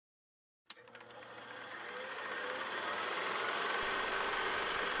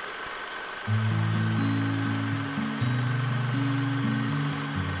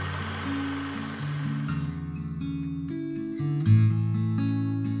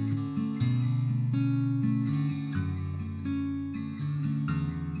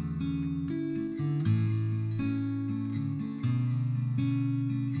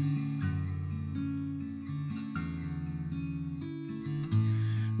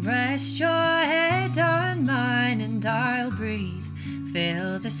Rest your head on mine and I'll breathe.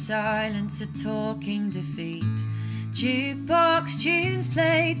 Fill the silence of talking defeat. Jukebox tunes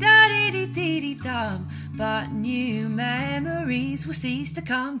play da-dee-dee-dee-dee-dum, but new memories will cease to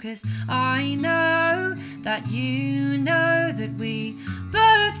come, 'cause I know that you know that we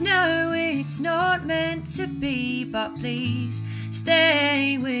both know it's not meant to be. But please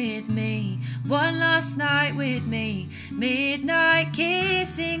stay with me, one last night with me, midnight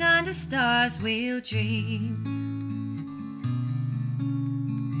kissing under stars we'll dream.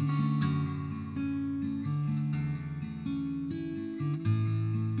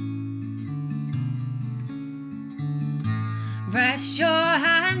 Rest your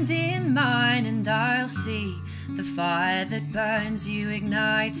hand in mine and I'll see the fire that burns you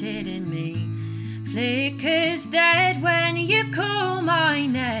ignited in me. Flickers dead when you call my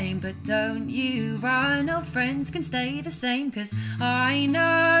name, but don't you run, old friends can stay the same, 'cause I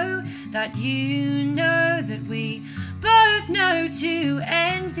know that you know that we both know to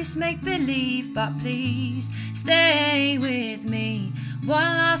end this make-believe. But please stay with me,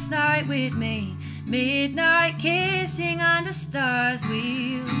 one last night with me, midnight kissing under stars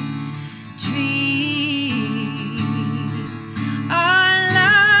we'll dream. Our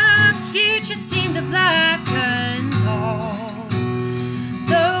love's future seemed a blackened hole,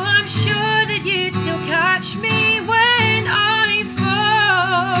 though I'm sure that you'd still catch me when I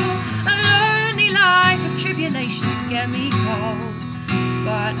fall. A lonely life of tribulations get me cold,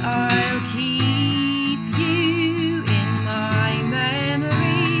 but I'll keep you in my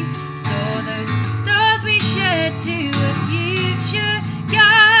memory. Store those stars we shared to a future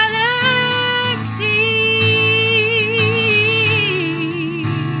galaxy.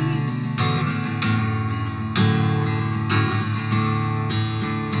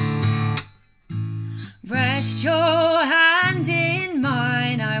 Rest your hand in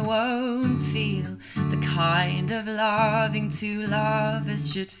mine, I won't feel the kind of loving two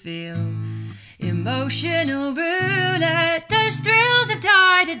lovers should feel. Emotional roulette, those thrills have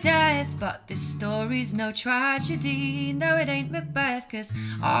died a death, but this story's no tragedy, no it ain't Macbeth, 'cause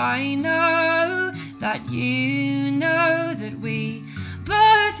I know that you know that we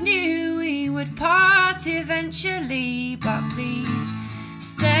both knew we would part eventually. But please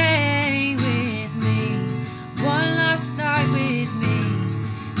stay with me, one last night with me,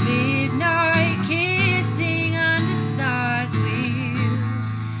 midnight kissing under stars we'll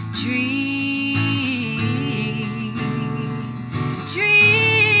dream.